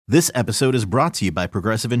This episode is brought to you by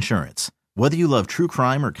Progressive Insurance. Whether you love true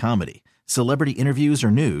crime or comedy, celebrity interviews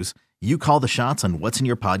or news, you call the shots on what's in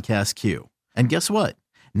your podcast queue. And guess what?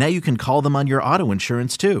 Now you can call them on your auto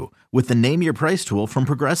insurance too with the Name Your Price tool from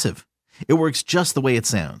Progressive. It works just the way it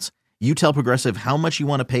sounds. You tell Progressive how much you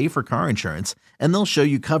want to pay for car insurance, and they'll show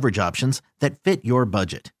you coverage options that fit your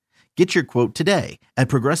budget. Get your quote today at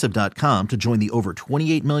Progressive.com to join the over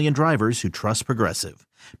 28 million drivers who trust Progressive.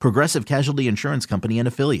 Progressive Casualty Insurance Company and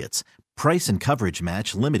Affiliates. Price and coverage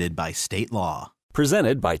match limited by state law.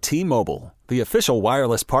 Presented by T-Mobile, the official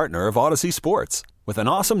wireless partner of Odyssey Sports. With an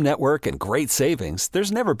awesome network and great savings,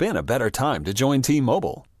 there's never been a better time to join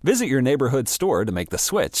T-Mobile. Visit your neighborhood store to make the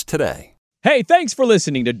switch today. Hey, thanks for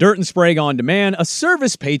listening to Dirt and Sprague On Demand, a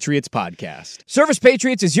Service Patriots podcast. Service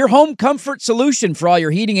Patriots is your home comfort solution for all your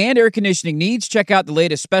heating and air conditioning needs. Check out the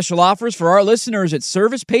latest special offers for our listeners at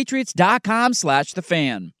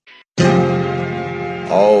servicepatriots.com/thefan.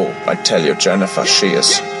 Oh, I tell you, Jennifer, she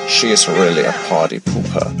is really a party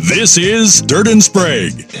pooper. This is Dirt and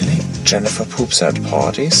Sprague. Jennifer poops at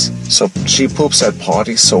parties? So she poops at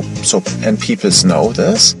parties, so and people know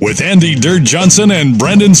this? With Andy Dirt Johnson and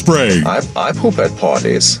Brendan Sprague. I poop at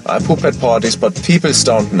parties. But people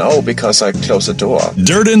don't know because I close the door.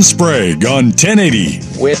 Dirt and Sprague on 1080.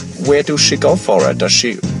 Where do she go for it? Does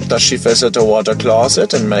she visit the water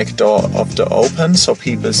closet and make door of the open so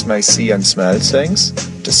people may see and smell things?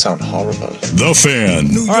 This sounds horrible. The Fan.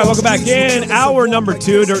 All right, welcome back in. Hour number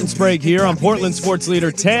 2, Dirt and Sprague here on Portland Sports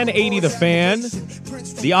Leader 1080 The Fan,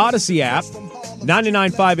 the Odyssey app,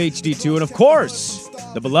 99.5 HD2, and of course,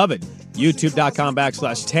 the beloved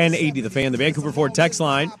YouTube.com/1080 The Fan, the Vancouver Ford text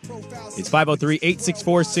line. It's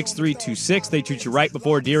 503-864-6326. They treat you right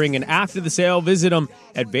before, during, and after the sale. Visit them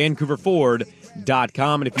at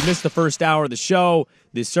VancouverFord.com. And if you missed the first hour of the show,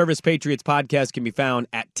 this Service Patriots podcast can be found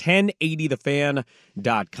at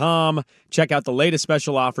 1080thefan.com. Check out the latest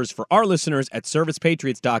special offers for our listeners at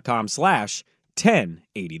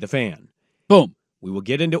servicepatriots.com/1080 The Fan. Boom. We will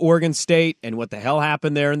get into Oregon State and what the hell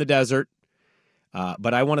happened there in the desert.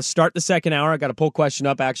 But I want to start the second hour. I got a poll question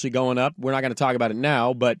up, actually going up. We're not going to talk about it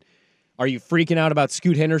now, but are you freaking out about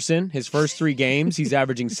Scoot Henderson? His first 3 games, he's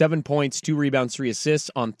averaging 7 points, 2 rebounds, 3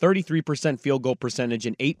 assists on 33% field goal percentage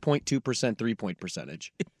and 8.2% three-point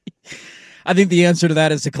percentage. I think the answer to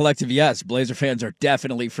that is a collective yes. Blazer fans are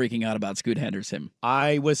definitely freaking out about Scoot Henderson.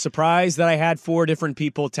 I was surprised that I had 4 different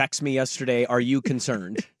people text me yesterday, are you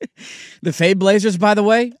concerned? The Fade Blazers, by the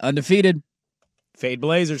way, undefeated. Fade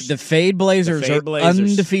Blazers. The Fade Blazers are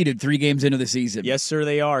undefeated 3 games into the season. Yes, sir,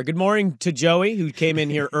 they are. Good morning to Joey, who came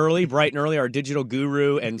in here early, bright and early, our digital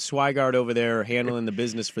guru, and Swigard over there handling the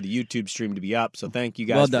business for the YouTube stream to be up. So thank you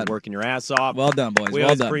guys for working your ass off. Well done, boys. We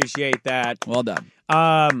always appreciate that. Well done.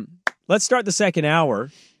 Let's start the second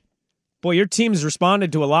hour. Boy, your team's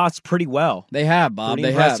responded to a loss pretty well. They have, Bob. Pretty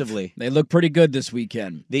impressively. They look pretty good this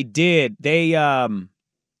weekend. They did. They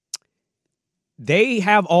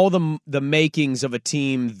have all the makings of a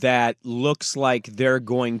team that looks like they're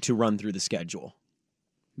going to run through the schedule.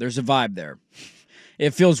 There's a vibe there.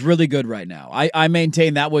 It feels really good right now. I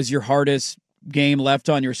maintain that was your hardest game left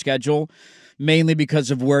on your schedule, mainly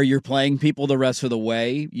because of where you're playing people the rest of the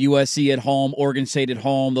way. USC at home, Oregon State at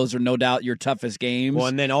home, those are no doubt your toughest games. Well,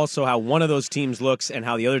 and then also how one of those teams looks and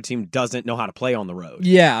how the other team doesn't know how to play on the road.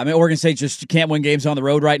 Yeah, I mean, Oregon State just can't win games on the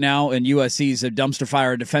road right now, and USC's a dumpster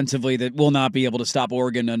fire defensively that will not be able to stop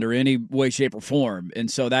Oregon under any way, shape, or form.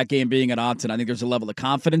 And so that game being at Autzen, I think there's a level of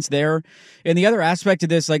confidence there. And the other aspect of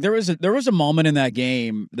this, like there was a moment in that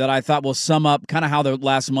game that I thought will sum up kind of how the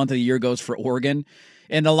last month of the year goes for Oregon.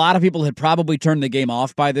 And a lot of people had probably turned the game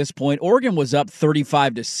off by this point. Oregon was up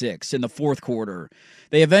 35-6 in the fourth quarter.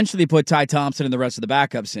 They eventually put Ty Thompson and the rest of the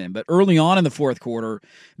backups in. But early on in the fourth quarter,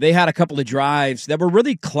 they had a couple of drives that were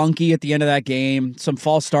really clunky at the end of that game. Some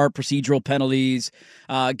false start procedural penalties,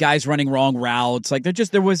 guys running wrong routes. Like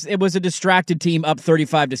it was a distracted team up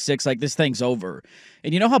 35-6. Like this thing's over.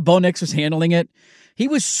 And you know how Bo Nix was handling it? He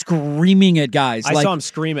was screaming at guys. I saw him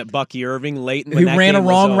scream at Bucky Irving late in the game. He ran a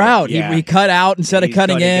wrong route. Yeah. He cut out instead of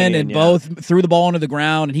cutting in, and both threw the ball into the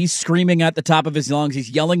ground, and he's screaming at the top of his lungs. He's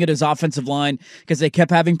yelling at his offensive line because they kept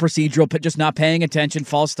having procedural, but just not paying attention,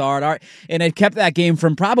 false start. And it kept that game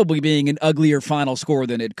from probably being an uglier final score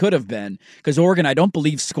than it could have been because Oregon, I don't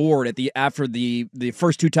believe, scored after the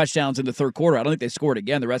first 2 touchdowns in the third quarter. I don't think they scored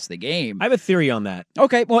again the rest of the game. I have a theory on that.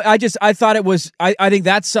 Okay, well, I thought it was – I think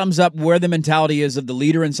that sums up where the mentality is of the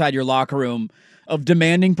leader inside your locker room of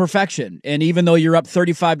demanding perfection. And even though you're up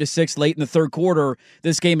 35-6 late in the third quarter,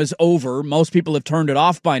 this game is over. Most people have turned it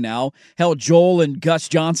off by now. Hell, Joel and Gus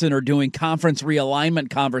Johnson are doing conference realignment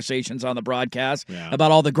conversations on the broadcast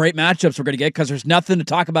about all the great matchups we're going to get because there's nothing to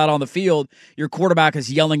talk about on the field. Your quarterback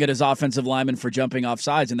is yelling at his offensive lineman for jumping off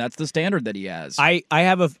sides, and that's the standard that he has. I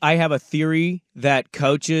have a theory that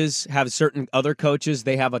coaches have certain other coaches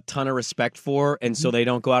they have a ton of respect for, and so they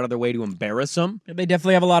don't go out of their way to embarrass them. They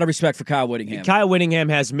definitely have a lot of respect for Kyle Whittingham. Kyle Whittingham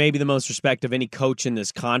has maybe the most respect of any coach in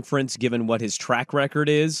this conference, given what his track record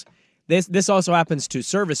is. This also happens to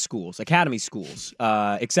service schools, academy schools,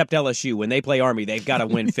 except LSU. When they play Army, they've got to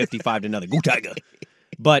win 55-0. Go Tiger!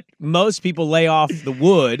 But most people lay off the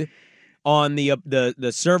wood on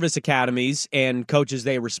the service academies and coaches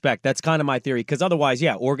they respect. That's kind of my theory, because otherwise,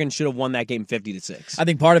 Oregon should have won that game 50-6. I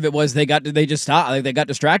think part of it was they just stopped. They got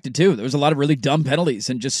distracted too. There was a lot of really dumb penalties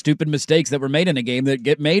and just stupid mistakes that were made in a game that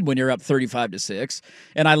get made when you're up 35-6.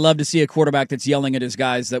 And I love to see a quarterback that's yelling at his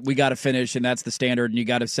guys that we got to finish, and that's the standard, and you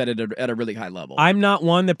got to set it at a really high level. I'm not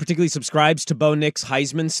one that particularly subscribes to Bo Nix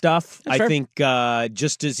Heisman stuff. That's fair. I think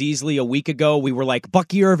just as easily a week ago we were like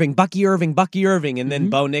Bucky Irving, and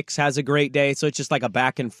then Bo Nix has a great day, so it's just like a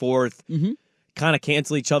back and forth kind of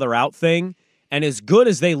cancel each other out thing. And as good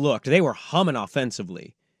as they looked, they were humming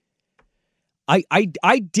offensively. I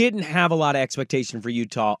didn't have a lot of expectation for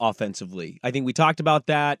Utah offensively. I think we talked about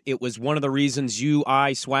that. It was one of the reasons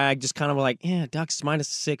Swag just kind of were like, Ducks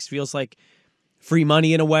 -6 feels like free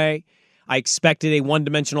money in a way. I expected a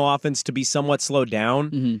one-dimensional offense to be somewhat slowed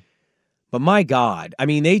down. But my God, I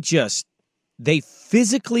mean, they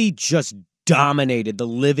physically just dominated the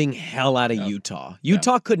living hell out of Utah.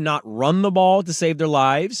 Utah could not run the ball to save their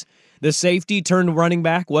lives. The safety turned running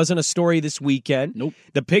back wasn't a story this weekend. Nope.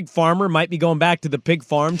 The pig farmer might be going back to the pig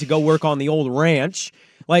farm to go work on the old ranch.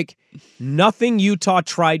 Like, nothing Utah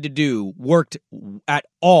tried to do worked at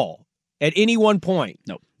all at any one point.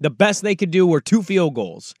 Nope. The best they could do were 2 field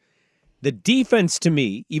goals. The defense to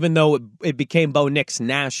me, even though it became Bo Nix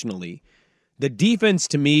nationally, the defense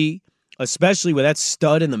to me, especially with that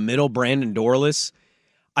stud in the middle, Brandon Dorless,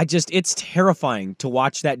 it's terrifying to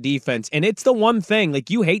watch that defense. And it's the one thing,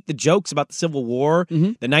 like, you hate the jokes about the Civil War,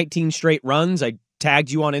 the 19 straight runs. I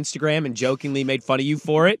tagged you on Instagram and jokingly made fun of you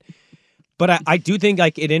for it. But I do think,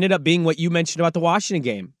 like, it ended up being what you mentioned about the Washington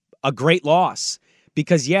game, a great loss.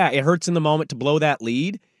 Because, it hurts in the moment to blow that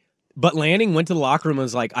lead. But Lanning went to the locker room and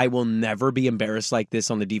was like, I will never be embarrassed like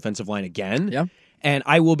this on the defensive line again. Yeah. And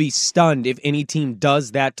I will be stunned if any team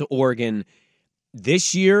does that to Oregon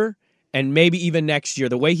this year and maybe even next year.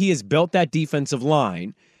 The way he has built that defensive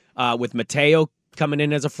line with Mateo coming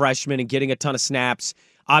in as a freshman and getting a ton of snaps.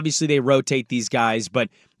 Obviously, they rotate these guys, but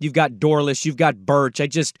you've got Dorless, you've got Birch.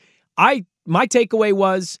 My takeaway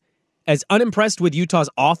was, as unimpressed with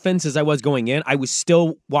Utah's offense as I was going in, I was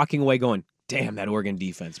still walking away going, damn, that Oregon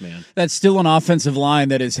defense, man. That's still an offensive line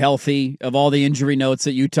that is healthy. Of all the injury notes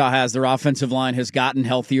that Utah has, their offensive line has gotten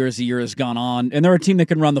healthier as the year has gone on, and they're a team that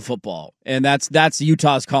can run the football, and that's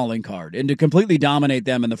Utah's calling card. And to completely dominate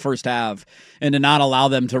them in the first half and to not allow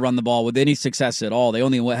them to run the ball with any success at all, they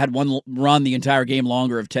only had one run the entire game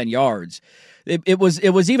longer of 10 yards. It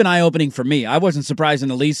was even eye-opening for me. I wasn't surprised in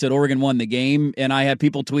the least that Oregon won the game, and I had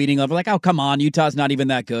people tweeting of like, oh, come on, Utah's not even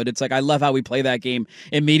that good. It's like, I love how we play that game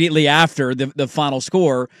immediately after the final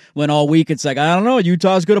score, when all week it's like, I don't know,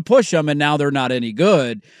 Utah's going to push them, and now they're not any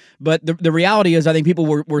good. But the reality is, I think people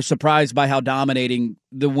were surprised by how dominating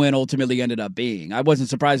the win ultimately ended up being. I wasn't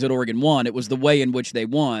surprised that Oregon won. It was the way in which they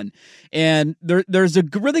won. And there's a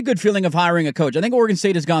really good feeling of hiring a coach. I think Oregon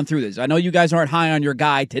State has gone through this. I know you guys aren't high on your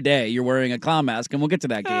guy today. You're wearing a clown mask, and we'll get to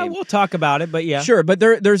that game. We'll talk about it, but yeah. Sure, but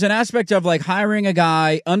there's an aspect of like hiring a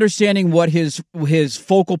guy, understanding what his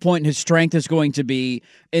focal point and his strength is going to be,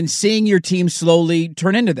 and seeing your team slowly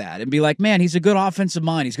turn into that and be like, man, he's a good offensive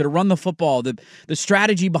mind. He's going to run the football. The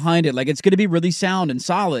strategy behind it, like, it's going to be really sound and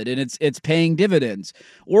solid, and it's paying dividends.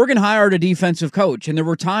 Oregon hired a defensive coach, and there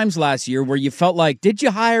were times last year where you felt like, did you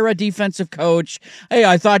hire a defensive coach? Hey,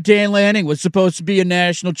 I thought Dan Lanning was supposed to be a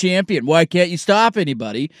national champion. Why can't you stop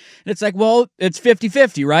anybody? And it's like, well, it's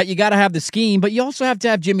 50-50, right? You got to have the scheme, but you also have to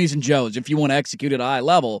have Jimmys and Joes if you want to execute at a high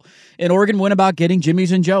level. And Oregon went about getting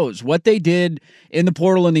Jimmys and Joes. What they did in the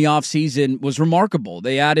portal in the offseason was remarkable.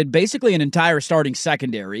 They added basically an entire starting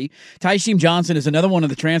secondary. Tyshim Johnson is another one of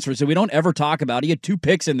the transfers that we don't ever talk about. He had 2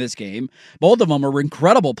 picks in this game. Both of them are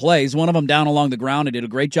incredible plays. One of them down along the ground and did a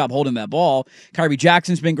great job holding that ball. Kyrie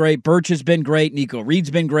Jackson's been great. Birch has been great. Nico Reed's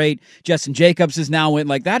been great. Justin Jacobs is now in.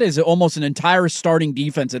 Like, that is almost an entire starting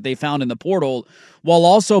defense that they found in the portal, while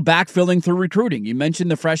also backfilling through recruiting. You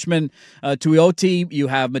mentioned the freshman Tuioti. You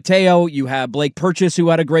have Mateo. You have Blake Purchase, who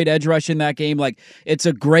had a great edge rush in that game. Like, it's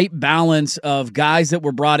a great balance of guys that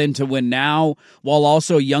were brought in to win now, while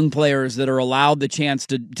also young players that are allowed the chance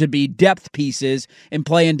to be depth pieces and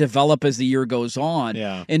play and develop as the year goes on.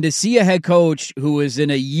 Yeah. And to see a head coach who is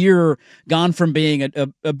in a year gone from being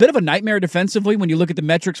a bit of a nightmare defensively, when you look at the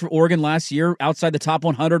metrics for Oregon last year, outside the top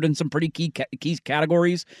 100 in some pretty key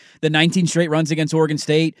categories, the 19 straight runs against Oregon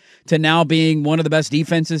State, to now being one of the best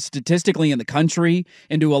defenses statistically in the country,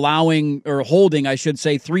 and to holding, I should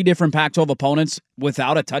say, 3 different Pac-12 opponents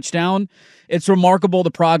without a touchdown. It's remarkable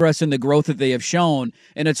the progress and the growth that they have shown,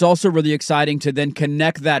 and it's also really exciting to then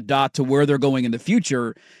connect that dot to where they're going in the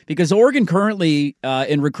future, because Oregon currently,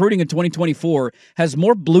 in recruiting in 2024, has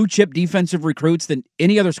more blue-chip defensive recruits than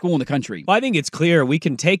any other school in the country. Well, I think it's clear we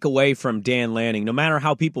can take away from Dan Lanning, no matter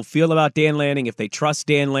how people feel about Dan Lanning, if they trust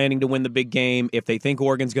Dan Lanning to win the big game, if they think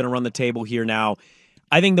Oregon's going to run the table here now.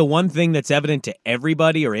 I think the one thing that's evident to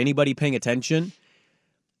everybody or anybody paying attention,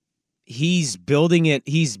 he's building it.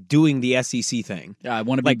 He's doing the SEC thing. Yeah, I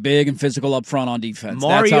want to be big and physical up front on defense.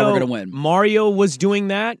 That's how we're going to win. Mario was doing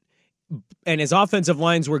that, and his offensive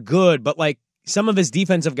lines were good, but some of his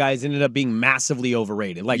defensive guys ended up being massively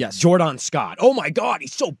overrated. Jordan Scott. Oh my God,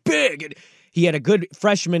 he's so big. And he had a good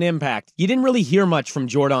freshman impact. You didn't really hear much from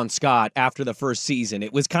Jordan Scott after the first season.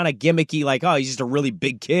 It was kind of gimmicky, he's just a really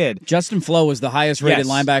big kid. Justin Flo was the highest-rated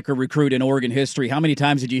linebacker recruit in Oregon history. How many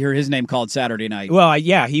times did you hear his name called Saturday night? Well,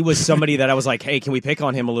 he was somebody that I was like, hey, can we pick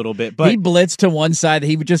on him a little bit? But he blitzed to one side.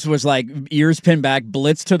 He just was ears pinned back,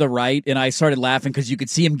 blitzed to the right, and I started laughing because you could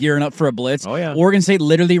see him gearing up for a blitz. Oh, yeah. Oregon State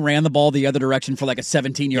literally ran the ball the other direction for a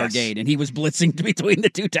 17-yard gain, and he was blitzing between the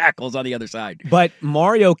 2 tackles on the other side. But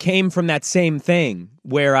Mario came from that same thing,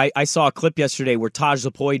 where I saw a clip yesterday where Taj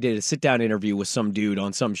Lapoy did a sit-down interview with some dude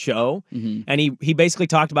on some show, and he basically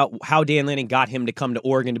talked about how Dan Lanning got him to come to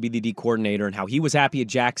Oregon to be the D coordinator and how he was happy at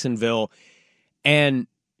Jacksonville, and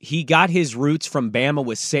he got his roots from Bama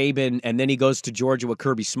with Saban, and then he goes to Georgia with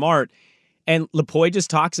Kirby Smart, and Lapoy just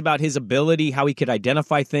talks about his ability, how he could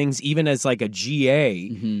identify things even as a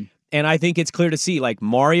GA, and I think it's clear to see,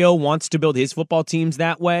 Mario wants to build his football teams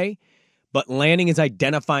that way, but Lanning is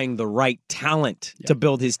identifying the right talent to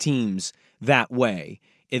build his teams that way.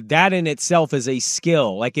 That in itself is a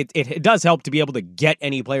skill. It does help to be able to get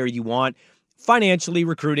any player you want, financially,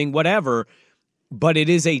 recruiting, whatever, but it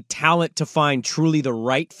is a talent to find truly the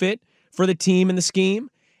right fit for the team and the scheme.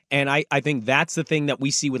 And I think that's the thing that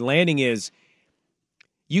we see with Lanning is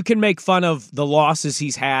you can make fun of the losses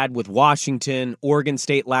he's had with Washington, Oregon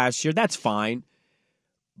State last year. That's fine.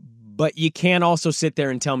 But you can't also sit there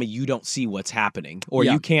and tell me you don't see what's happening or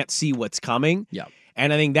you can't see what's coming. Yeah.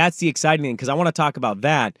 And I think that's the exciting thing because I want to talk about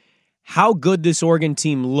that, how good this Oregon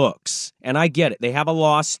team looks. And I get it. They have a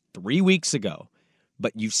loss 3 weeks ago.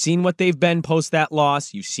 But you've seen what they've been post that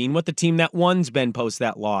loss. You've seen what the team that won's been post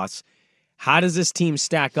that loss. How does this team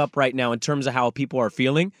stack up right now in terms of how people are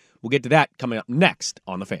feeling? We'll get to that coming up next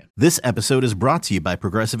on The Fan. This episode is brought to you by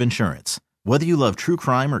Progressive Insurance. Whether you love true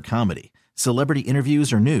crime or comedy, celebrity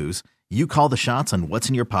interviews or news, you call the shots on what's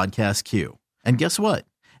in your podcast queue. And guess what?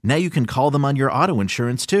 Now you can call them on your auto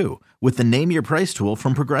insurance too with the Name Your Price tool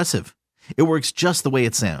from Progressive. It works just the way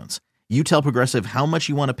it sounds. You tell Progressive how much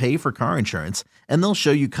you want to pay for car insurance, and they'll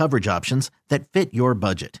show you coverage options that fit your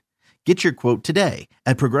budget. Get your quote today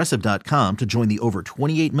at Progressive.com to join the over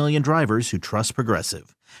 28 million drivers who trust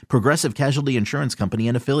Progressive. Progressive Casualty Insurance Company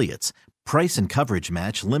and Affiliates. Price and coverage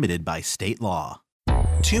match limited by state law.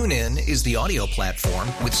 TuneIn is the audio platform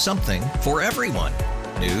with something for everyone.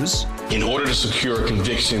 News. In order to secure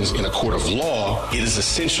convictions in a court of law, it is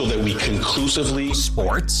essential that we conclusively.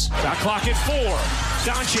 Sports. Shot clock at 4.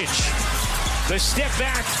 Doncic. The step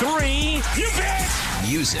back 3. You bet.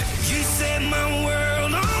 Music. You set my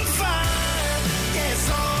world on fire. Yes,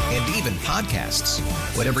 and even podcasts.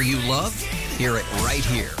 Whatever you love, hear it right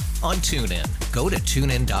here on TuneIn. Go to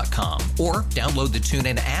TuneIn.com or download the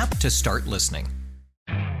TuneIn app to start listening.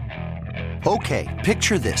 Okay,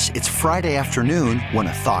 picture this. It's Friday afternoon when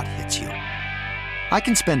a thought hits you. I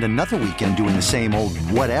can spend another weekend doing the same old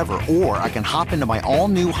whatever, or I can hop into my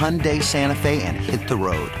all-new Hyundai Santa Fe and hit the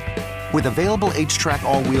road. With available H-Track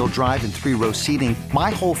all-wheel drive and 3-row seating, my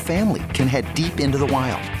whole family can head deep into the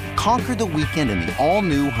wild. Conquer the weekend in the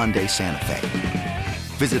all-new Hyundai Santa Fe.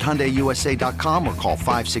 Visit HyundaiUSA.com or call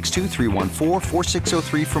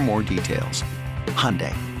 562-314-4603 for more details.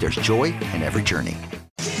 Hyundai, there's joy in every journey.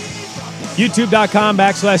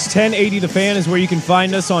 YouTube.com/1080 The Fan is where you can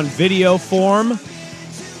find us on video form.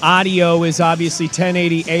 Audio is obviously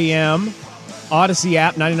 1080 AM. Odyssey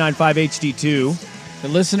app, 99.5 HD2. The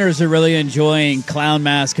listeners are really enjoying Clown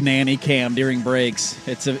Mask Nanny Cam during breaks.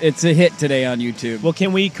 It's a hit today on YouTube. Well,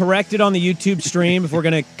 can we correct it on the YouTube stream if we're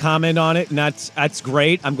going to comment on it? And that's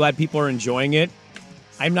great. I'm glad people are enjoying it.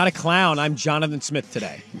 I'm not a clown. I'm Jonathan Smith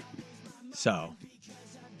today. So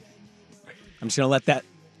I'm just going to let that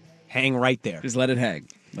hang right there. Just let it hang.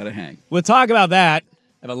 Let it hang. We'll talk about that.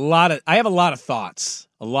 I have a lot of thoughts.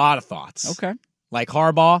 A lot of thoughts. Okay. Like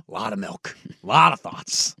Harbaugh, a lot of milk. A lot of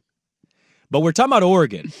thoughts. But we're talking about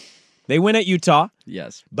Oregon. They win at Utah.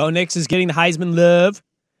 Yes. Bo Nix is getting the Heisman love.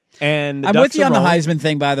 And I'm with you on the Heisman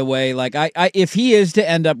thing, by the way. Like, I if he is to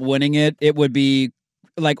end up winning it, it would be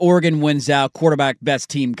like Oregon wins out, quarterback best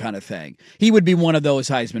team kind of thing. He would be one of those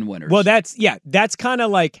Heisman winners. Well, that's kind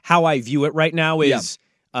of like how I view it right now is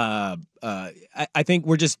I think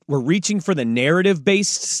we're reaching for the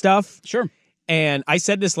narrative-based stuff. Sure. And I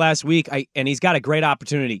said this last week, and he's got a great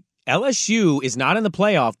opportunity. LSU is not in the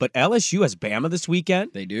playoff, but LSU has Bama this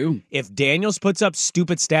weekend. They do. If Daniels puts up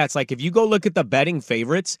stupid stats, like if you go look at the betting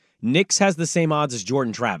favorites, Nix has the same odds as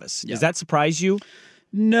Jordan Travis. Yeah. Does that surprise you?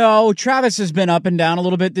 No, Travis has been up and down a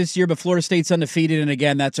little bit this year, but Florida State's undefeated, and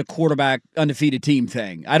again, that's a quarterback undefeated team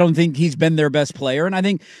thing. I don't think he's been their best player, and I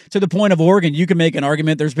think to the point of Oregon, you can make an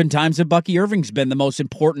argument there's been times that Bucky Irving's been the most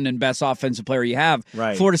important and best offensive player you have.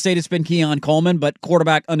 Right. Florida State has been Keon Coleman, but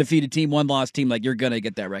quarterback undefeated team, one-loss team, like you're going to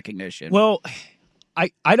get that recognition. Well,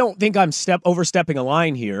 I don't think I'm overstepping a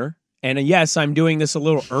line here. And yes, I'm doing this a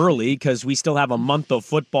little early because we still have a month of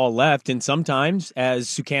football left. And sometimes, as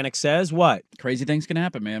Sukanik says, what? Crazy things can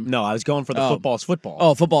happen, man. No, I was going for the football's football.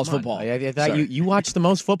 Oh, football's football. I thought you watch the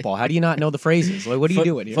most football. How do you not know the phrases? Like, what are you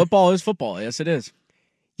doing here? Football is football. Yes, it is.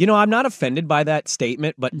 You know, I'm not offended by that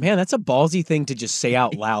statement, but man, that's a ballsy thing to just say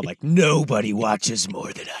out loud. Like, nobody watches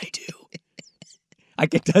more than I do.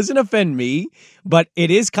 Like, it doesn't offend me, but it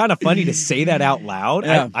is kind of funny to say that out loud.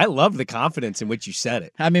 Yeah. I love the confidence in which you said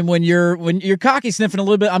it. I mean, when you're cocky sniffing a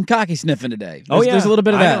little bit, I'm cocky sniffing today. There's a little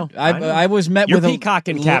bit of that. I know. I was met You're with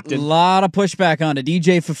peacocking, Captain. a lot of pushback on a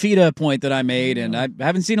DJ Fafita point that I made, and I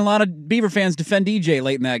haven't seen a lot of Beaver fans defend DJ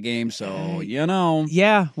late in that game, so, you know.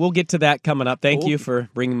 Yeah, we'll get to that coming up. Thank you for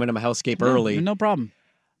bringing me to my hellscape early. No problem.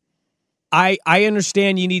 I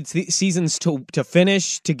understand you need seasons to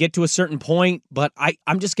finish to get to a certain point, but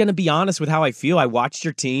I'm just going to be honest with how I feel. I watched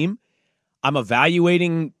your team. I'm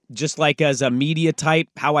evaluating just like as a media type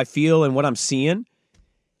how I feel and what I'm seeing.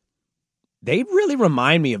 They really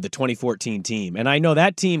remind me of the 2014 team, and I know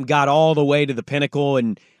that team got all the way to the pinnacle,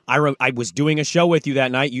 and I was doing a show with you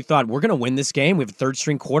that night. You thought, we're going to win this game. We have a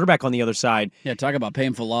third-string quarterback on the other side. Yeah, talk about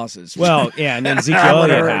painful losses. Well, yeah, and then Ezekiel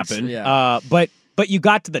Elliott happened. Yeah. But you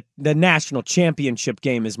got to the national championship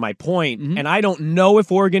game is my point, and I don't know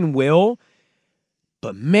if Oregon will,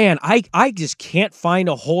 but man, I just can't find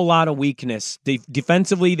a whole lot of weakness.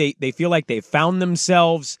 Defensively, they feel like they've found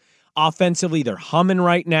themselves. Offensively, they're humming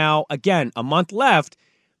right now. Again, a month left,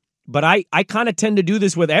 but I kind of tend to do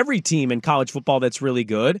this with every team in college football that's really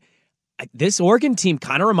good. This Oregon team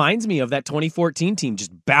kind of reminds me of that 2014 team,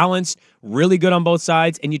 just balanced, really good on both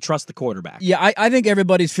sides, and you trust the quarterback. Yeah, I think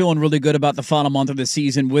everybody's feeling really good about the final month of the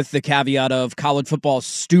season with the caveat of college football is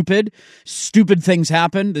stupid. Stupid things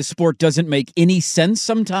happen. The sport doesn't make any sense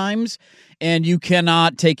sometimes, and you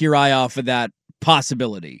cannot take your eye off of that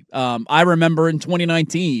possibility. I remember in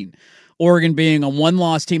 2019, Oregon being a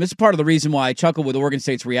one-loss team. This is part of the reason why I chuckled with Oregon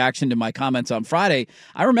State's reaction to my comments on Friday.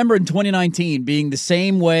 I remember in 2019 being the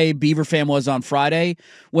same way Beaver fan was on Friday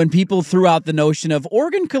when people threw out the notion of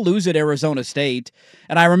Oregon could lose at Arizona State.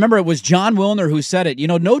 And I remember it was John Wilner who said it. You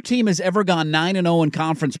know, no team has ever gone 9-0 in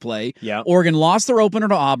conference play. Yeah. Oregon lost their opener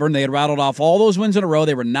to Auburn. They had rattled off all those wins in a row.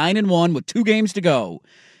 They were 9-1 with 2 games to go.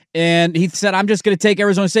 And he said, I'm just going to take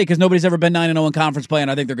Arizona State because nobody's ever been 9-0 in conference play,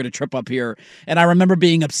 and I think they're going to trip up here. And I remember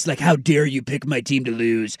being upset, like, how dare you pick my team to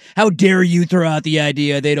lose? How dare you throw out the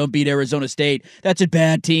idea they don't beat Arizona State? That's a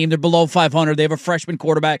bad team. They're below 500. They have a freshman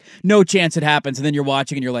quarterback. No chance it happens. And then you're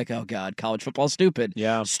watching, and you're like, oh, God, college football's stupid.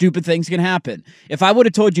 Yeah. Stupid things can happen. If I would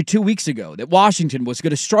have told you 2 weeks ago that Washington was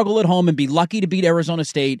going to struggle at home and be lucky to beat Arizona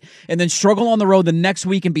State and then struggle on the road the next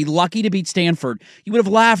week and be lucky to beat Stanford, you would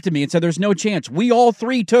have laughed at me and said there's no chance. We all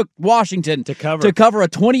three took took Washington to cover a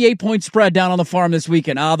 28-point spread down on the farm this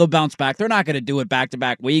weekend. They'll bounce back. They're not going to do it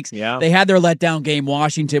back-to-back weeks. Yeah. They had their letdown game.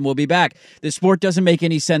 Washington will be back. The sport doesn't make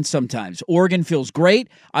any sense sometimes. Oregon feels great.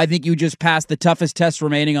 I think you just passed the toughest test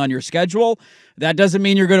remaining on your schedule. That doesn't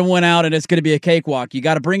mean you're going to win out and it's going to be a cakewalk. You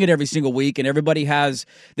got to bring it every single week, and everybody has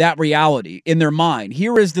that reality in their mind.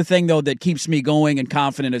 Here is the thing, though, that keeps me going and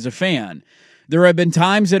confident as a fan. There have been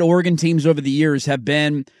times that Oregon teams over the years have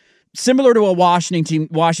been similar to a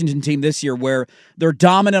Washington team this year, where they're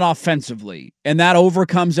dominant offensively, and that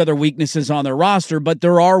overcomes other weaknesses on their roster, but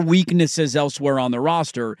there are weaknesses elsewhere on the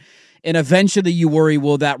roster, and eventually you worry,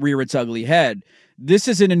 will that rear its ugly head? This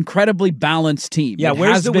is an incredibly balanced team. Yeah, it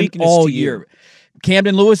where's has the been weakness all to you? year.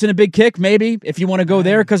 Camden Lewis in a big kick, maybe, if you want to go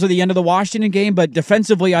there because of the end of the Washington game. But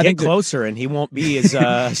defensively, I think closer, and he won't be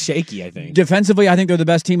as shaky, I think. Defensively, I think they're the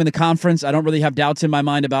best team in the conference. I don't really have doubts in my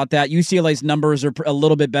mind about that. UCLA's numbers are a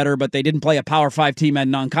little bit better, but they didn't play a Power 5 team at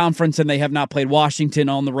non-conference, and they have not played Washington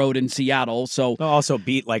on the road in Seattle. So they'll also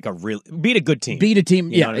beat a good team. Beat a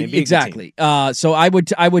team, You know what I mean? Beat a good exactly. So I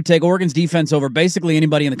would take Oregon's defense over basically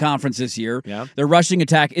anybody in the conference this year. Yeah. Their rushing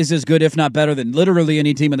attack is as good, if not better, than literally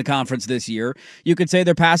any team in the conference this year. You could say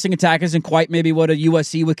their passing attack isn't quite maybe what a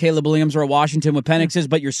USC with Caleb Williams or a Washington with Penix is,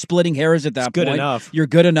 but you're splitting hairs at that point. Good enough. You're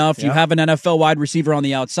good enough. Yeah. You have an NFL wide receiver on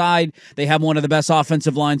the outside. They have one of the best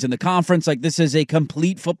offensive lines in the conference. Like, this is a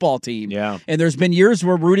complete football team. Yeah. And there's been years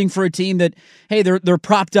we're rooting for a team that, hey, they're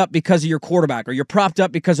propped up because of your quarterback, or you're propped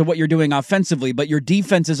up because of what you're doing offensively, but your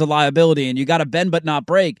defense is a liability and you got to bend but not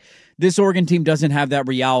break. This Oregon team doesn't have that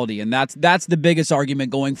reality, and that's the biggest argument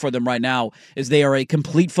going for them right now, is they are a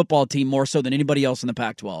complete football team more so than anybody else in the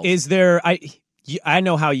Pac-12. Is there I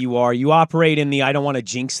know how you are. You operate in the I don't want to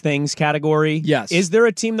jinx things category. Yes. Is there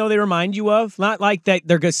a team, though, they remind you of? Not like that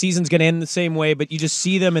their season's going to end the same way, but you just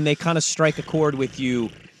see them and they kind of strike a chord with you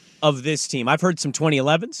of this team. I've heard some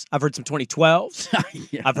 2011s. I've heard some 2012s.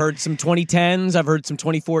 Yeah. I've heard some 2010s. I've heard some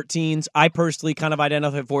 2014s. I personally kind of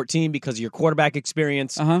identify 14 because of your quarterback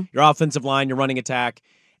experience, your offensive line, your running attack.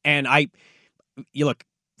 And you look,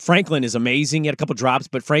 Franklin is amazing. He had a couple drops,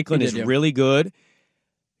 but Franklin is really good.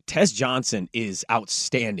 Tez Johnson is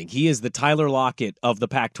outstanding. He is the Tyler Lockett of the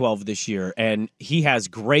Pac-12 this year, and he has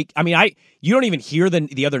great. I mean, you don't even hear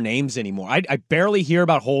the other names anymore. I barely hear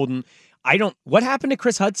about Holden. What happened to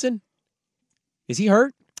Chris Hudson? Is he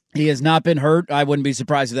hurt? He has not been hurt. I wouldn't be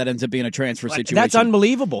surprised if that ends up being a transfer situation. That's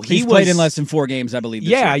unbelievable. He's played in less than 4 games, I believe.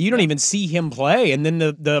 This year. You don't even see him play. And then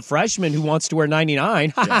the freshman who wants to wear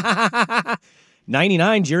 99.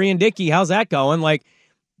 99, Jurian Dickey. How's that going? Like,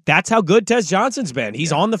 that's how good Tez Johnson's been.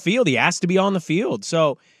 He's on the field. He has to be on the field.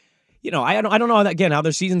 So, I don't know, again, how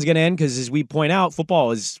their season's going to end, because as we point out,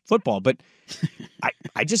 football is football. But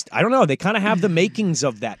I don't know. They kind of have the makings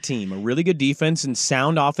of that team. A really good defense and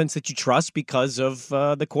sound offense that you trust because of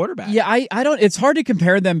the quarterback. Yeah, I don't. It's hard to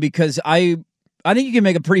compare them because I think you can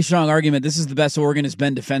make a pretty strong argument. This is the best Oregon has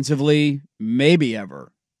been defensively, maybe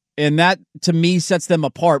ever. And that, to me, sets them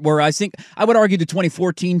apart, where I think I would argue the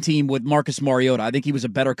 2014 team with Marcus Mariota. I think he was a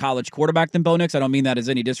better college quarterback than Bo Nix. I don't mean that as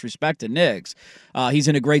any disrespect to Nix. He's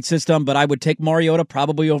in a great system, but I would take Mariota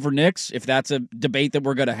probably over Nix if that's a debate that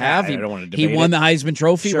we're going to have. I don't want to debate He won the Heisman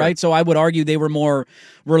Trophy, Sure. right? So I would argue they were more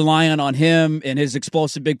reliant on him and his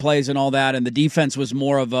explosive big plays and all that, and the defense was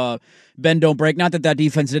more of a bend, don't break. Not that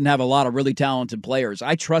defense didn't have a lot of really talented players.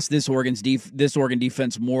 I trust this Oregon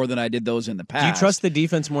defense more than I did those in the past. Do you trust the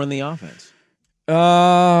defense more than the offense?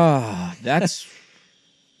 That's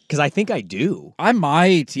because I think I do. I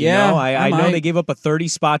might. Yeah, I know they gave up a 30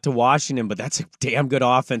 spot to Washington, but that's a damn good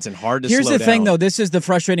offense and hard to slow down. Here's the thing, though. This is the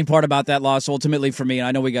frustrating part about that loss ultimately for me, and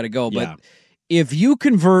I know we got to go, but if you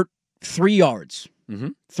convert 3 yards,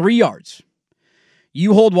 3 yards,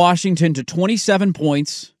 you hold Washington to 27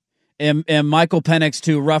 points and Michael Penix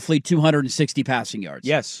to roughly 260 passing yards.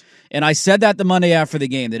 Yes. And I said that the Monday after the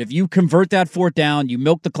game, that if you convert that 4th down, you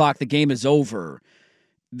milk the clock, the game is over.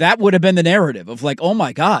 That would have been the narrative of like, oh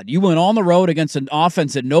my God, you went on the road against an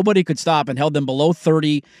offense that nobody could stop and held them below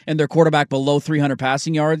 30 and their quarterback below 300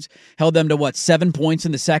 passing yards, held them to 7 points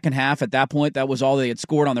in the second half. At that point, that was all they had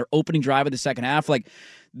scored on their opening drive of the second half. Like,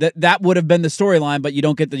 that would have been the storyline, but you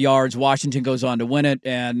don't get the yards. Washington goes on to win it,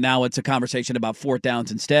 and now it's a conversation about 4th downs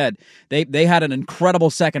instead. They had an incredible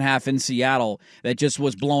second half in Seattle that just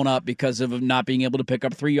was blown up because of not being able to pick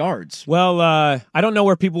up 3 yards. Well, I don't know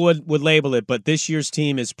where people would label it, but this year's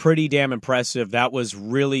team is pretty damn impressive. That was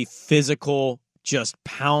really physical, just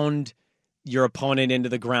pound your opponent into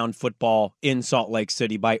the ground football in Salt Lake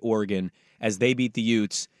City by Oregon as they beat the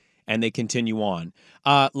Utes. and they continue on.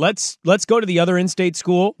 Let's go to the other in-state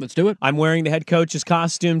school. Let's do it. I'm wearing the head coach's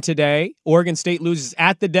costume today. Oregon State loses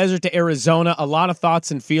at the Desert to Arizona. A lot of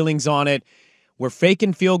thoughts and feelings on it. We're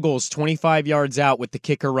faking field goals 25 yards out with the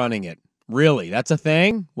kicker running it. Really, that's a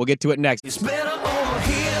thing? We'll get to it next.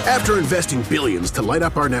 After investing billions to light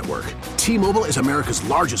up our network, T-Mobile is America's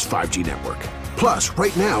largest 5G network. Plus,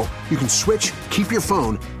 right now, you can switch, keep your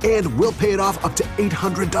phone, and we'll pay it off up to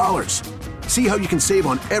 $800. See how you can save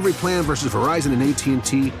on every plan versus Verizon and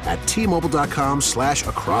AT&T at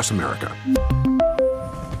T-Mobile.com/across America.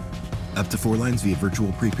 Up to 4 lines via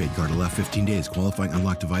virtual prepaid card. Allow 15 days. Qualifying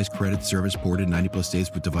unlocked device credit service ported 90+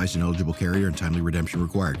 states with device and eligible carrier and timely redemption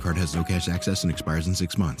required. Card has no cash access and expires in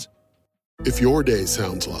 6 months. If your day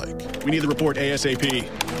sounds like, we need the report ASAP,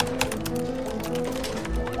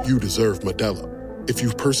 you deserve Modelo. If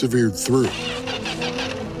you've persevered through,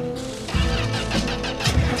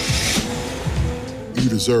 you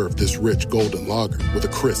deserve this rich golden lager with a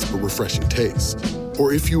crisp but refreshing taste.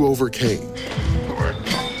 Or if you overcame,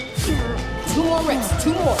 2 more reps,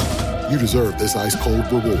 2 more. You deserve this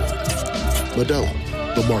ice-cold reward. Modelo,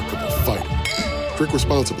 the Markable Fighter. Drink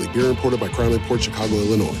responsibly. Beer imported by Crown Imports, Chicago,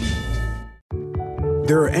 Illinois.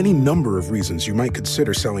 There are any number of reasons you might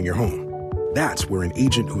consider selling your home. That's where an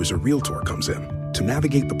agent who is a realtor comes in to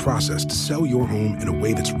navigate the process to sell your home in a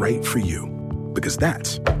way that's right for you. Because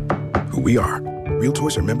that's who we are.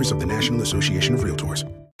 Realtors are members of the National Association of Realtors.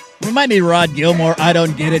 Remind me, Rod Gilmore, I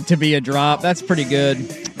don't get it to be a drop. That's pretty good.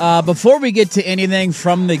 Before we get to anything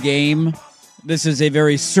from the game, this is a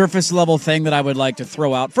very surface-level thing that I would like to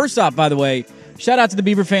throw out. First off, by the way, shout out to the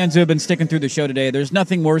Beaver fans who have been sticking through the show today. There's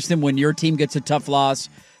nothing worse than when your team gets a tough loss,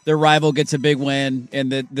 their rival gets a big win,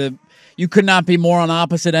 and you could not be more on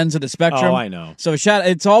opposite ends of the spectrum. Oh, I know. So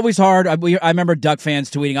it's always hard. I remember Duck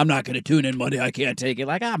fans tweeting, "I'm not going to tune in Monday. I can't take it."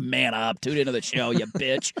 Like, man up. Tune into the show, you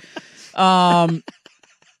bitch. I'm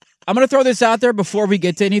going to throw this out there before we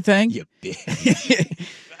get to anything. You bitch.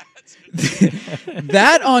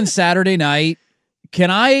 That on Saturday night,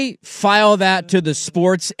 can I file that to the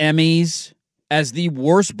Sports Emmys as the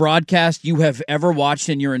worst broadcast you have ever watched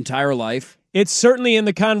in your entire life? It's certainly in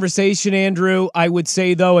the conversation, Andrew. I would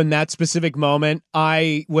say, though, in that specific moment,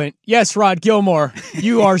 I went, yes, Rod Gilmore,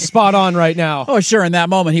 you are spot on right now. Oh, sure. In that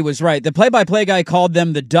moment, he was right. The play-by-play guy called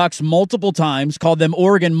them the Ducks multiple times, called them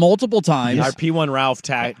Oregon multiple times. Our P1 Ralph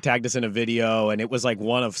tagged us in a video, and it was like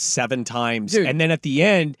one of 7 times. Dude. And then at the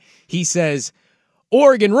end, he says,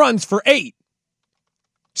 Oregon runs for 8.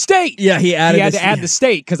 State. Yeah, he had to add the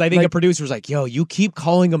state because I think a producer was like, yo, you keep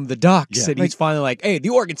calling them the Ducks. Yeah. And he's finally like, hey, the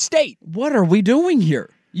Oregon State. What are we doing here?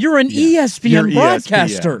 You're an ESPN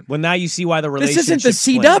broadcaster. ESPN. Well, now you see why the relationship. This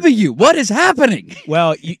isn't the CW. What is happening?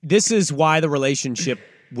 Well, this is why the relationship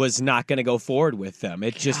was not going to go forward with them.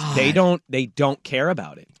 It just they don't care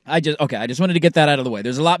about it. I just wanted to get that out of the way.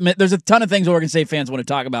 There's a ton of things Oregon State fans want to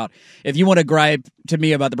talk about. If you want to gripe to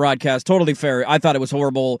me about the broadcast, totally fair. I thought it was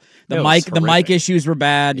horrible. The mic issues were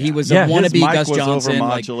bad. Yeah. He was a wannabe Gus Johnson.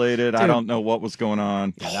 Overmodulated. I don't know what was going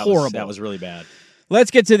on. Yeah, horrible. That was really bad. Let's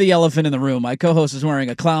get to the elephant in the room. My co-host is wearing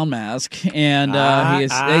a clown mask, and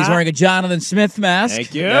he's wearing a Jonathan Smith mask.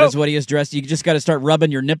 Thank you. That is what he is dressed. You just got to start rubbing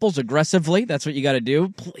your nipples aggressively. That's what you got to do.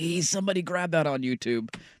 Please, somebody grab that on YouTube.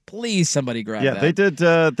 Please, somebody grab that.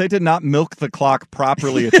 Yeah, they did not milk the clock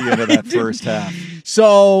properly at the end of that first half.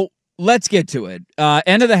 So let's get to it.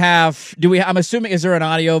 End of the half. I'm assuming, is there an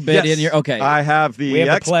audio bit in here? Okay. I have the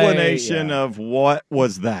explanation of what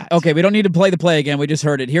was that. Okay, we don't need to play the play again. We just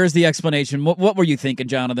heard it. Here's the explanation. What were you thinking,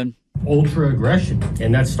 Jonathan? Ultra aggression,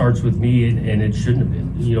 and that starts with me, and it shouldn't have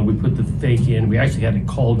been. You know, we put the fake in. We actually had it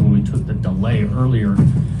called when we took the delay earlier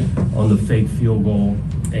on the fake field goal,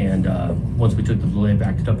 and once we took the delay,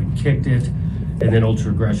 backed it up and kicked it. And then ultra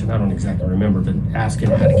aggression, I don't exactly remember, but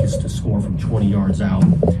asking Atticus to score from 20 yards out.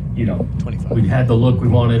 You know, 25. We had the look, we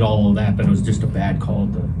wanted all of that, but it was just a bad call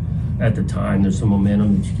at the time. There's some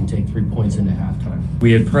momentum that you can take 3 points into halftime.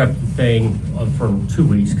 We had prepped the thing for 2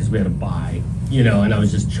 weeks because we had a bye, you know, and I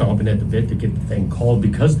was just chomping at the bit to get the thing called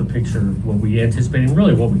because the picture, what we anticipated, and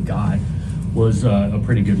really what we got was a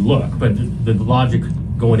pretty good look. But the logic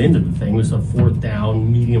going into the thing was a 4th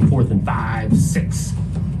down, medium 4th and 5, 6,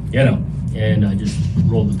 you know. And I just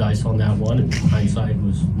rolled the dice on that one, and hindsight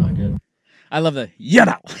was not good. I love the,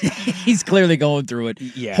 he's clearly going through it.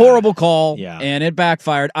 Yeah. Horrible call, and it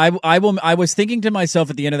backfired. I was thinking to myself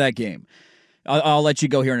at the end of that game, I'll let you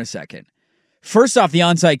go here in a second. First off, the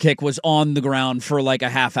onside kick was on the ground for like a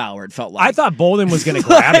half hour, it felt like. I thought Bolden was going to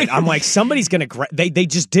grab it. I'm like, somebody's going to grab They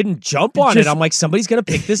just didn't jump on it. I'm like, somebody's going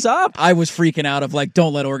to pick this up. I was freaking out of like,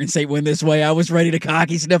 don't let Oregon State win this way. I was ready to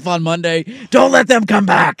cocky sniff on Monday. Don't let them come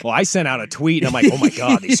back. Well, I sent out a tweet, and I'm like, oh my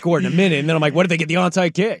God, they scored in a minute. And then I'm like, what did they get the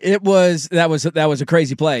onside kick? That was a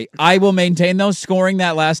crazy play. I will maintain, though, scoring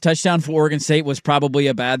that last touchdown for Oregon State was probably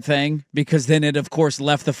a bad thing because then it, of course,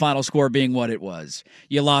 left the final score being what it was.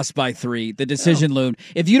 You lost by 3. The decision loomed.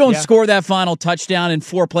 If you don't score that final touchdown in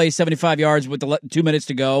 4 plays, 75 yards with 2 minutes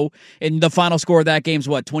to go, and the final score of that game's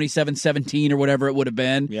what, 27-17 or whatever it would have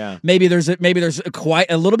been. Yeah. Maybe there's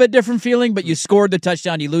quite a little bit different feeling, but you scored the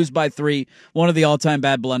touchdown, you lose by 3. One of the all-time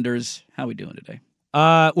bad blunders. How are we doing today?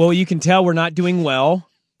 Well, you can tell we're not doing well.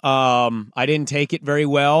 I didn't take it very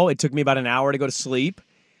well. It took me about an hour to go to sleep.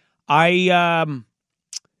 I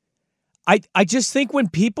just think when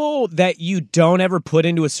people that you don't ever put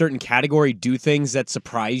into a certain category do things that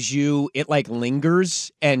surprise you, it like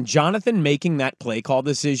lingers. And Jonathan making that play call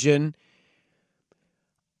decision,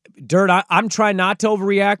 Dirt, I'm trying not to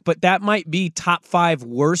overreact, but that might be top 5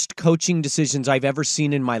 worst coaching decisions I've ever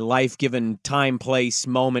seen in my life, given time, place,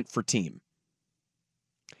 moment for team.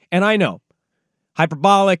 And I know,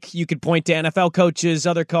 hyperbolic, you could point to NFL coaches,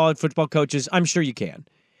 other college football coaches. I'm sure you can.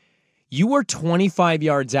 You were 25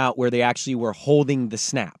 yards out where they actually were holding the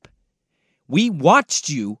snap. We watched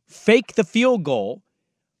you fake the field goal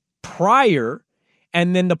prior,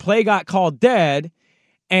 and then the play got called dead.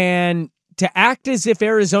 And to act as if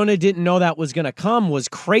Arizona didn't know that was going to come was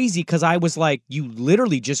crazy because I was like, you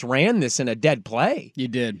literally just ran this in a dead play. You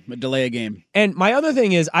did. A delay a game. And my other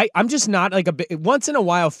thing is, I'm just not like once in a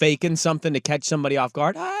while faking something to catch somebody off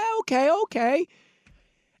guard. Okay.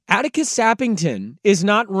 Atticus Sappington is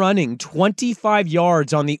not running 25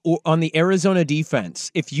 yards on the Arizona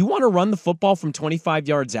defense. If you want to run the football from 25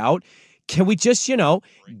 yards out, can we just,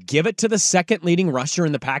 give it to the second leading rusher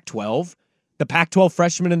in the Pac-12, the Pac-12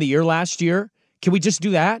 freshman of the year last year? Can we just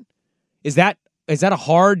do that? Is that a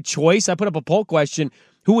hard choice? I put up a poll question.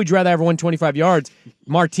 Who would you rather ever win 25 yards?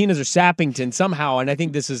 Martinez or Sappington somehow, and I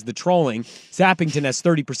think this is the trolling. Sappington has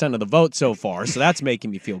 30% of the vote so far, so that's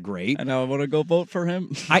making me feel great. I know I want to go vote for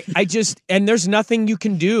him. And there's nothing you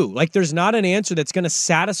can do. Like, there's not an answer that's going to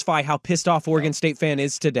satisfy how pissed off Oregon State fan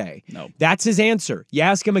is today. No. That's his answer. You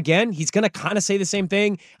ask him again, he's going to kind of say the same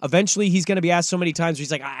thing. Eventually, he's going to be asked so many times where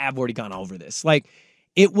he's like, I've already gone over this. Like,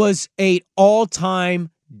 it was an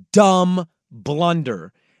all-time dumb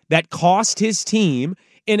blunder that cost his team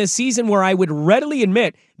in a season where I would readily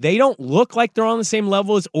admit they don't look like they're on the same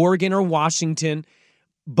level as Oregon or Washington,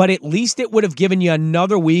 but at least it would have given you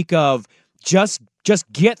another week of just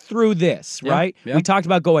get through this, right? Yeah. We talked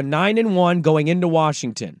about going 9-1 going into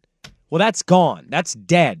Washington. Well, that's gone. That's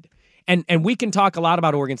dead. And we can talk a lot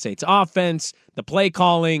about Oregon State's offense, the play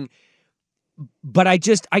calling, but I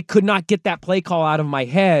could not get that play call out of my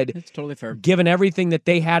head. It's totally fair. Given everything that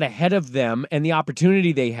they had ahead of them and the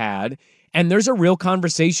opportunity they had. And there's a real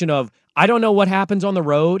conversation of, I don't know what happens on the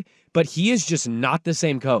road, but he is just not the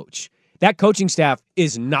same coach. That coaching staff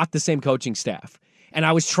is not the same coaching staff. And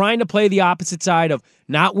I was trying to play the opposite side of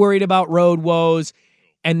not worried about road woes.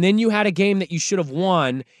 And then you had a game that you should have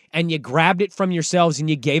won and you grabbed it from yourselves and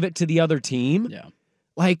you gave it to the other team. Yeah.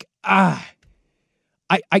 Like, I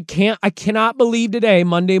cannot believe today,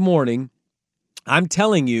 Monday morning, I'm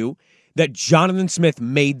telling you that Jonathan Smith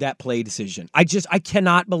made that play decision. I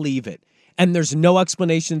cannot believe it. And there's no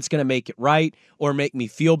explanation that's going to make it right or make me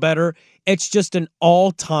feel better. It's just an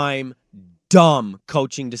all-time dumb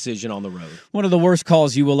coaching decision on the road. One of the worst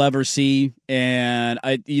calls you will ever see, and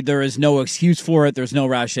there is no excuse for it. There's no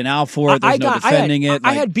rationale for it. There's no defending it.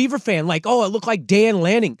 I had Beaver fan like, it looked like Dan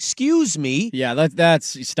Lanning. Excuse me. Yeah,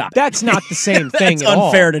 stop it. That's not the same thing at all. That's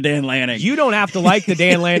unfair to Dan Lanning. You don't have to like the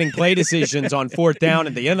Dan Lanning play decisions on 4th down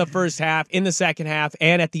at the end of the first half, in the second half,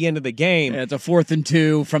 and at the end of the game. Yeah, it's a 4th and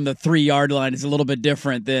 2 from the 3-yard line. It's a little bit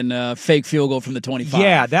different than a fake field goal from the 25.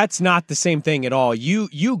 Yeah, that's not the same thing at all. You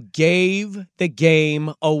gave the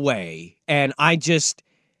game away, and I don't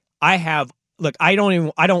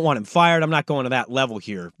want him fired. I'm not going to that level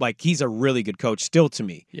here. Like, he's a really good coach still to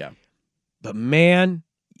me. Yeah. But man,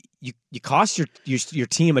 you cost your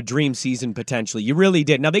team a dream season potentially. You really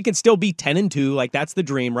did. Now they could still be 10-2, like that's the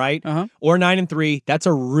dream, right? Uh-huh. Or 9-3. That's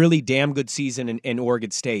a really damn good season in Oregon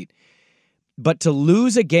State. But to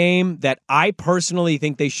lose a game that I personally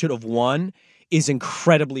think they should have won is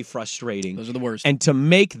incredibly frustrating. Those are the worst. And to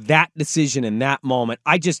make that decision in that moment,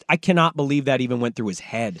 I cannot believe that even went through his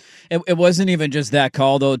head. It wasn't even just that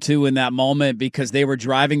call, though, too, in that moment, because they were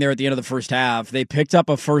driving there at the end of the first half. They picked up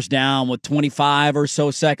a first down with 25 or so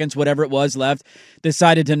seconds, whatever it was left,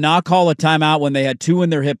 decided to not call a timeout when they had 2 in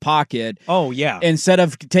their hip pocket. Oh, yeah. Instead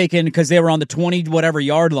of taking, because they were on the 20-whatever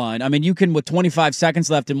yard line. I mean, you can, with 25 seconds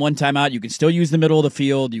left in one timeout, you can still use the middle of the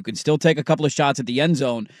field. You can still take a couple of shots at the end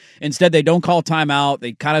zone. Instead, they don't call timeout.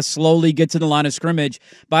 They kind of slowly get to the line of scrimmage.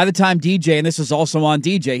 By the time DJ, and this is also on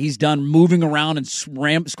DJ, he's done moving around and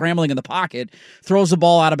scrambling in the pocket, throws the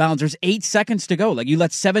ball out of bounds. There's 8 seconds to go. Like, you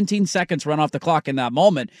let 17 seconds run off the clock in that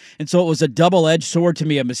moment. And so it was a double-edged sword to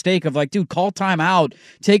me, a mistake of like, dude, call timeout,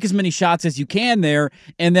 take as many shots as you can there,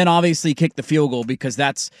 and then obviously kick the field goal, because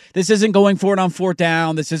this isn't going for it on 4th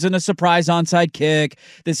down. This isn't a surprise onside kick.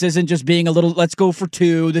 This isn't just being a little, let's go for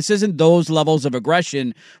 2. This isn't those levels of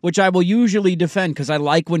aggression, which I will usually defend because I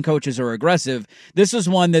like when coaches are aggressive. This is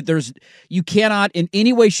one that you cannot in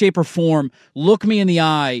any way, shape, or form look me in the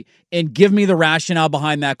eye and give me the rationale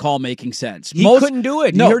behind that call making sense. He couldn't do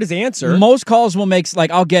it. No, you heard his answer. Most calls will make,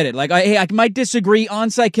 like, I'll get it. Like, hey, I might disagree.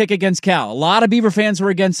 Onside kick against Cal. A lot of Beaver fans were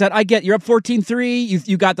against that. I get you're up 14-3.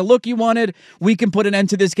 You got the look you wanted. We can put an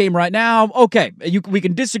end to this game right now. Okay, we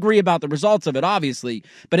can disagree about the results of it, obviously,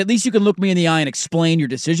 but at least you can look me in the eye and explain your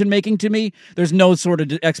decision making to me. There's no sort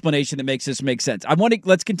of explanation that makes this make sense.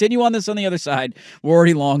 Let's continue on this on the other side. We're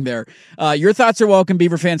already long there. Your thoughts are welcome,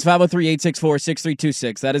 Beaver fans.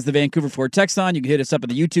 503-864-6326. That is the Vancouver Ford text line. You can hit us up in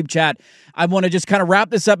the YouTube chat. I want to just kind of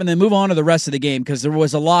wrap this up and then move on to the rest of the game, because there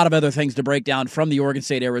was a lot of other things to break down from the Oregon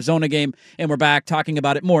State-Arizona game, and we're back talking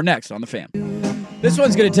about it more next on The Fan. This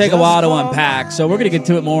one's going to take a while to unpack, so we're going to get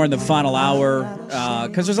to it more in the final hour,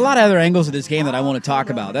 because there's a lot of other angles of this game that I want to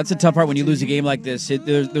talk about. That's the tough part when you lose a game like this.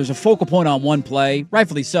 There's a focal point on one play,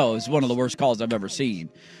 rightfully so. It's one of the worst calls I've ever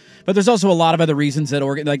seen. But there's also a lot of other reasons that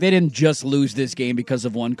Oregon, like, they didn't just lose this game because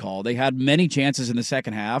of one call. They had many chances in the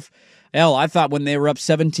second half. Hell, I thought when they were up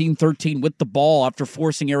 17-13 with the ball after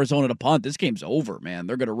forcing Arizona to punt, this game's over, man.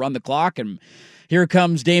 They're going to run the clock, and here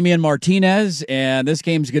comes Damian Martinez, and this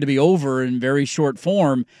game's going to be over in very short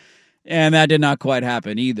form. And that did not quite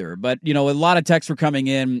happen either. But, a lot of texts were coming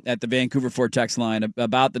in at the Vancouver Ford text line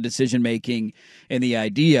about the decision-making and the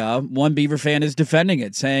idea. One Beaver fan is defending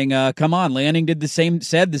it, saying, come on, Lanning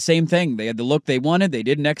said the same thing. They had the look they wanted. They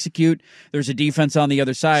didn't execute. There's a defense on the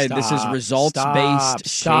other side. This is results-based.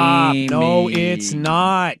 Stop. Shaming. No, it's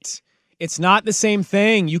not. It's not the same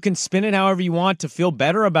thing. You can spin it however you want to feel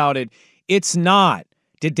better about it. It's not.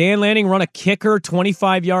 Did Dan Lanning run a kicker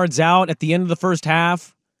 25 yards out at the end of the first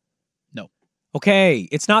half? Okay,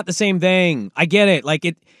 it's not the same thing. I get it. Like,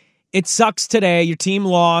 it sucks today. Your team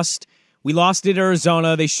lost. We lost at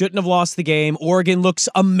Arizona. They shouldn't have lost the game. Oregon looks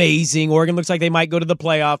amazing. Oregon looks like they might go to the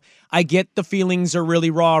playoff. I get the feelings are really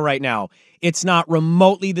raw right now. It's not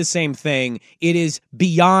remotely the same thing. It is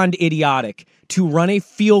beyond idiotic to run a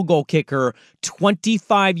field goal kicker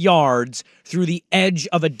 25 yards through the edge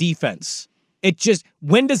of a defense.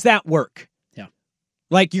 When does that work?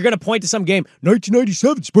 Like, you're going to point to some game,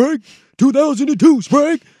 1997 Sprague, 2002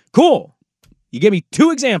 Sprague. Cool. You give me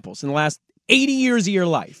 2 examples in the last 80 years of your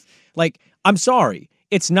life. Like, I'm sorry.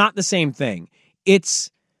 It's not the same thing.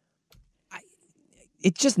 It's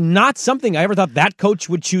just not something I ever thought that coach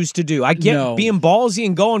would choose to do. I get being ballsy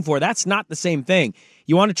and going for it. That's not the same thing.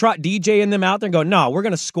 You want to trot DJ and them out there and go, no, we're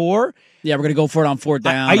going to score. Yeah, we're going to go for it on 4th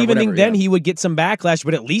down. I even think then he would get some backlash,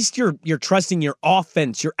 but at least you're trusting your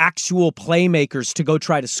offense, your actual playmakers to go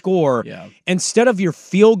try to score instead of your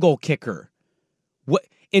field goal kicker.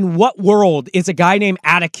 In what world is a guy named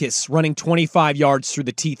Atticus running 25 yards through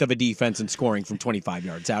the teeth of a defense and scoring from 25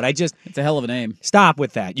 yards out? It's a hell of a name. Stop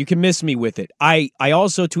with that. You can miss me with it. I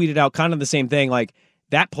also tweeted out kind of the same thing. Like,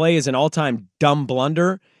 that play is an all-time dumb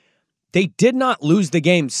blunder. They did not lose the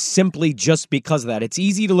game simply just because of that. It's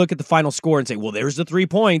easy to look at the final score and say, well, there's the 3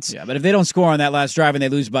 points. Yeah, but if they don't score on that last drive and they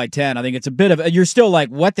lose by 10, I think it's a bit of, you're still like,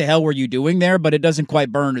 what the hell were you doing there? But it doesn't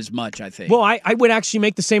quite burn as much, I think. Well, I would actually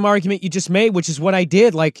make the same argument you just made, which is what I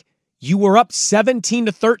did. Like, you were up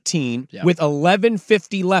 17-13 with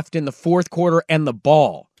 11:50 left in the fourth quarter and the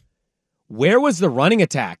ball. Where was the running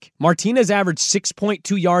attack? Martinez averaged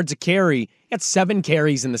 6.2 yards a carry. He had 7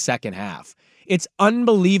 carries in the second half. It's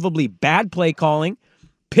unbelievably bad play calling,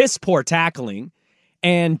 piss poor tackling,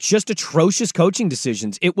 and just atrocious coaching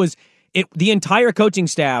decisions. The entire coaching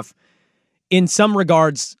staff, in some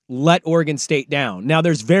regards, let Oregon State down. Now,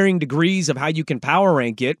 there's varying degrees of how you can power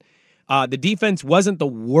rank it, The defense wasn't the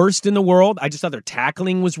worst in the world. I just thought their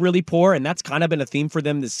tackling was really poor, and that's kind of been a theme for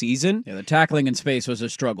them this season. Yeah, the tackling in space was a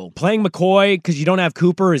struggle. Playing McCoy, because you don't have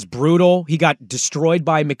Cooper, is brutal. He got destroyed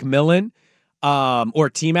by McMillan or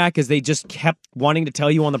T-Mac, as they just kept wanting to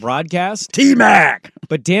tell you on the broadcast. T-Mac!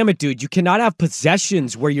 But damn it, dude, you cannot have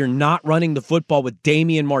possessions where you're not running the football with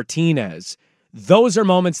Damian Martinez. Those are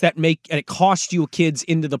moments that make, and it costs you kids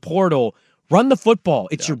into the portal. Run the football.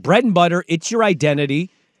 It's your bread and butter. It's your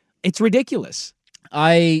identity. It's ridiculous.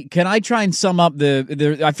 Can I try and sum up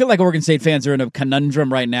I feel like Oregon State fans are in a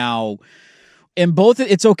conundrum right now. And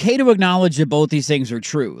it's okay to acknowledge that both these things are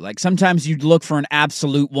true. Like sometimes you look for an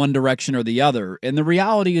absolute one direction or the other, and the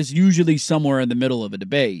reality is usually somewhere in the middle of a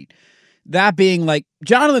debate. That being, like,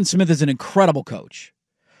 Jonathan Smith is an incredible coach.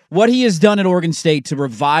 What he has done at Oregon State to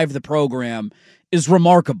revive the program is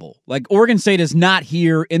remarkable. Like, Oregon State is not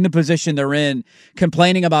here in the position they're in,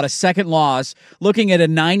 complaining about a second loss, looking at a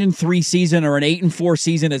 9-3 season or an 8-4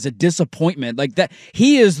 season as a disappointment. Like that,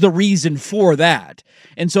 he is the reason for that.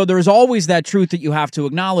 And so there's always that truth that you have to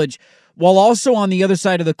acknowledge, while also on the other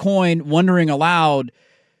side of the coin, wondering aloud,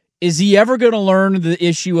 is he ever going to learn the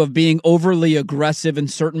issue of being overly aggressive in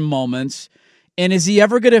certain moments? And is he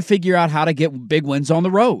ever going to figure out how to get big wins on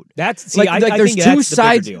the road? That's I there's think two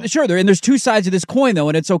sides. Sure, and there's two sides of this coin, though,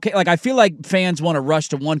 and it's okay. Like, I feel like fans want to rush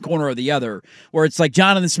to one corner or the other, where it's like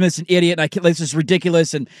Jonathan Smith's an idiot, and this is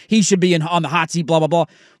ridiculous, and he should be on the hot seat, blah blah blah.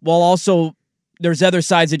 While also there's other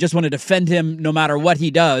sides that just want to defend him no matter what he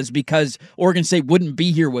does because Oregon State wouldn't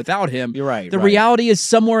be here without him. You're right. The reality is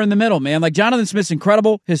somewhere in the middle, man. Like, Jonathan Smith's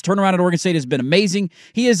incredible. His turnaround at Oregon State has been amazing.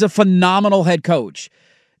 He is a phenomenal head coach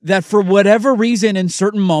that for whatever reason in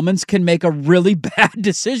certain moments can make a really bad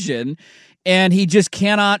decision, and he just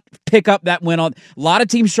cannot pick up that win. A lot of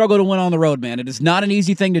teams struggle to win on the road, man. It is not an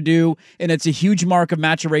easy thing to do, and it's a huge mark of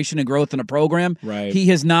maturation and growth in a program. Right. He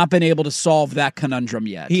has not been able to solve that conundrum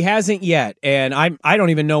yet. He hasn't yet, and I don't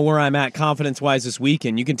even know where I'm at confidence-wise this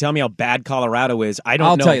weekend. You can tell me how bad Colorado is.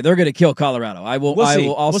 I'll tell you, they're going to kill Colorado.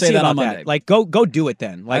 I'll say that on Monday. That. Like, go do it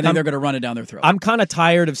then. Like, I think they're going to run it down their throat. I'm kind of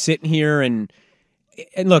tired of sitting here and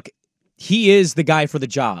look, he is the guy for the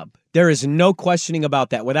job. There is no questioning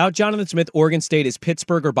about that. Without Jonathan Smith, Oregon State is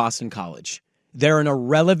Pittsburgh or Boston College. They're an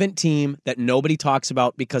irrelevant team that nobody talks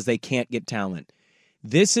about because they can't get talent.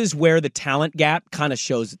 This is where the talent gap kind of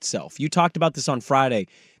shows itself. You talked about this on Friday.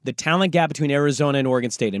 The talent gap between Arizona and Oregon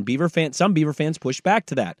State. And some Beaver fans push back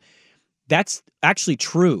to that. That's actually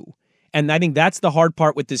true. And I think that's the hard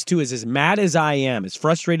part with this, too, is as mad as I am, as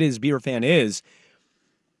frustrated as Beaver fan is,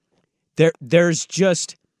 there's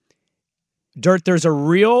just... Dirt, there's a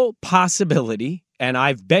real possibility, and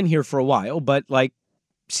I've been here for a while, but like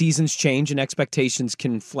seasons change and expectations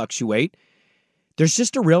can fluctuate. There's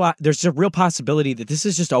a real possibility that this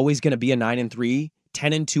is just always going to be a 9-3,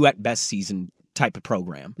 10-2 at best season type of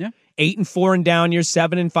program. Yeah. 8-4 in down years,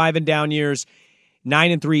 7-5 in down years,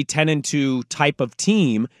 9-3, 10-2 type of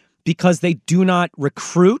team, because they do not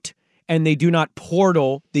recruit and they do not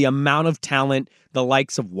portal the amount of talent the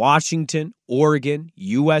likes of Washington, Oregon,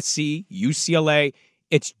 USC, UCLA.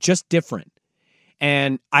 It's just different.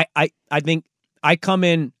 And I think I come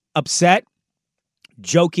in upset,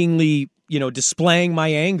 jokingly, displaying my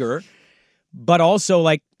anger, but also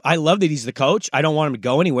like, I love that he's the coach. I don't want him to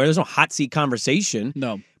go anywhere. There's no hot seat conversation.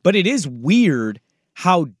 No. But it is weird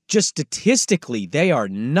how just statistically they are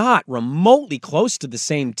not remotely close to the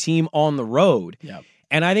same team on the road. Yeah.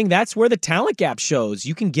 And I think that's where the talent gap shows.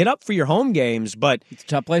 You can get up for your home games, but it's a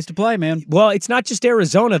tough place to play, man. Well, it's not just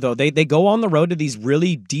Arizona, though. They go on the road to these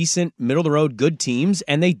really decent, middle-of-the-road, good teams,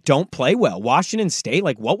 and they don't play well. Washington State,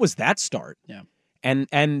 like, what was that start? Yeah.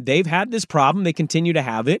 And they've had this problem. They continue to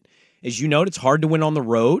have it. As you note, it's hard to win on the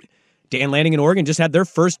road. Dan Lanning in Oregon just had their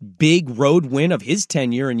first big road win of his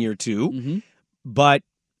tenure in year 2. Mm-hmm. But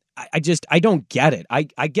I don't get it. I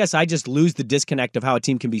guess I just lose the disconnect of how a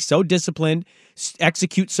team can be so disciplined,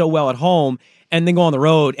 execute so well at home, and then go on the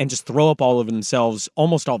road and just throw up all over themselves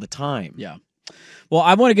almost all the time. Yeah. Well,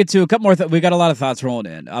 I want to get to a couple more. We got a lot of thoughts rolling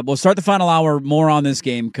in. We'll start the final hour more on this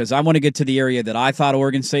game because I want to get to the area that I thought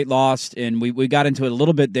Oregon State lost, and we got into it a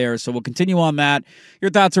little bit there. So we'll continue on that. Your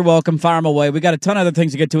thoughts are welcome. Fire them away. We got a ton of other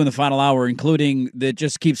things to get to in the final hour, including that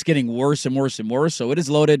just keeps getting worse and worse and worse. So it is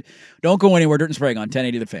loaded. Don't go anywhere. Dirt and Sprague on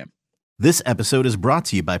 1080 The Fan. This episode is brought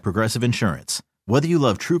to you by Progressive Insurance. Whether you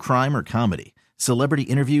love true crime or comedy, celebrity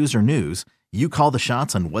interviews or news, you call the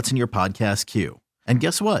shots on what's in your podcast queue. And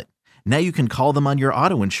guess what? Now you can call them on your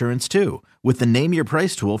auto insurance too with the Name Your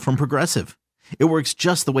Price tool from Progressive. It works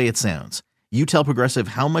just the way it sounds. You tell Progressive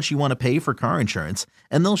how much you want to pay for car insurance,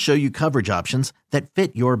 and they'll show you coverage options that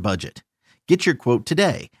fit your budget. Get your quote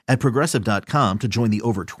today at Progressive.com to join the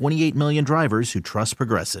over 28 million drivers who trust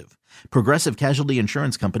Progressive. Progressive Casualty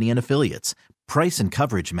Insurance Company and Affiliates. Price and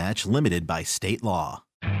coverage match limited by state law.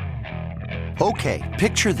 Okay,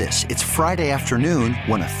 picture this. It's Friday afternoon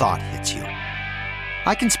when a thought hits you.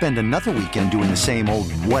 I can spend another weekend doing the same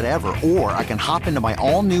old whatever, or I can hop into my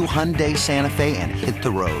all-new Hyundai Santa Fe and hit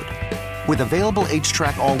the road. With available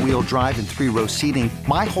H-Track all-wheel drive and 3-row seating,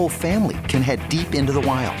 my whole family can head deep into the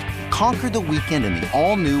wild. Conquer the weekend in the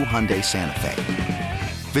all-new Hyundai Santa Fe.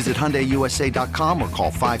 Visit HyundaiUSA.com or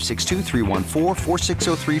call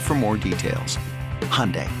 562-314-4603 for more details.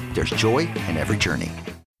 Hyundai, there's joy in every journey.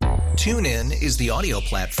 TuneIn is the audio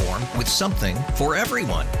platform with something for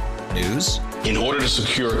everyone. News. In order to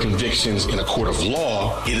secure convictions in a court of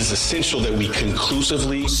law, it is essential that we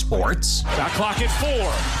conclusively. Sports. Shot clock at 4.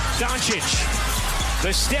 Doncic.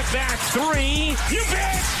 The step back 3. You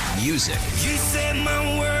bet. Music. You set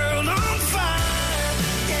my world on fire.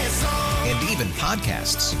 Yes, and even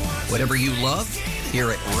podcasts. Whatever you love, hear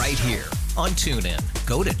it right here on TuneIn.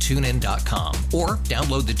 Go to TuneIn.com or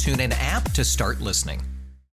download the TuneIn app to start listening.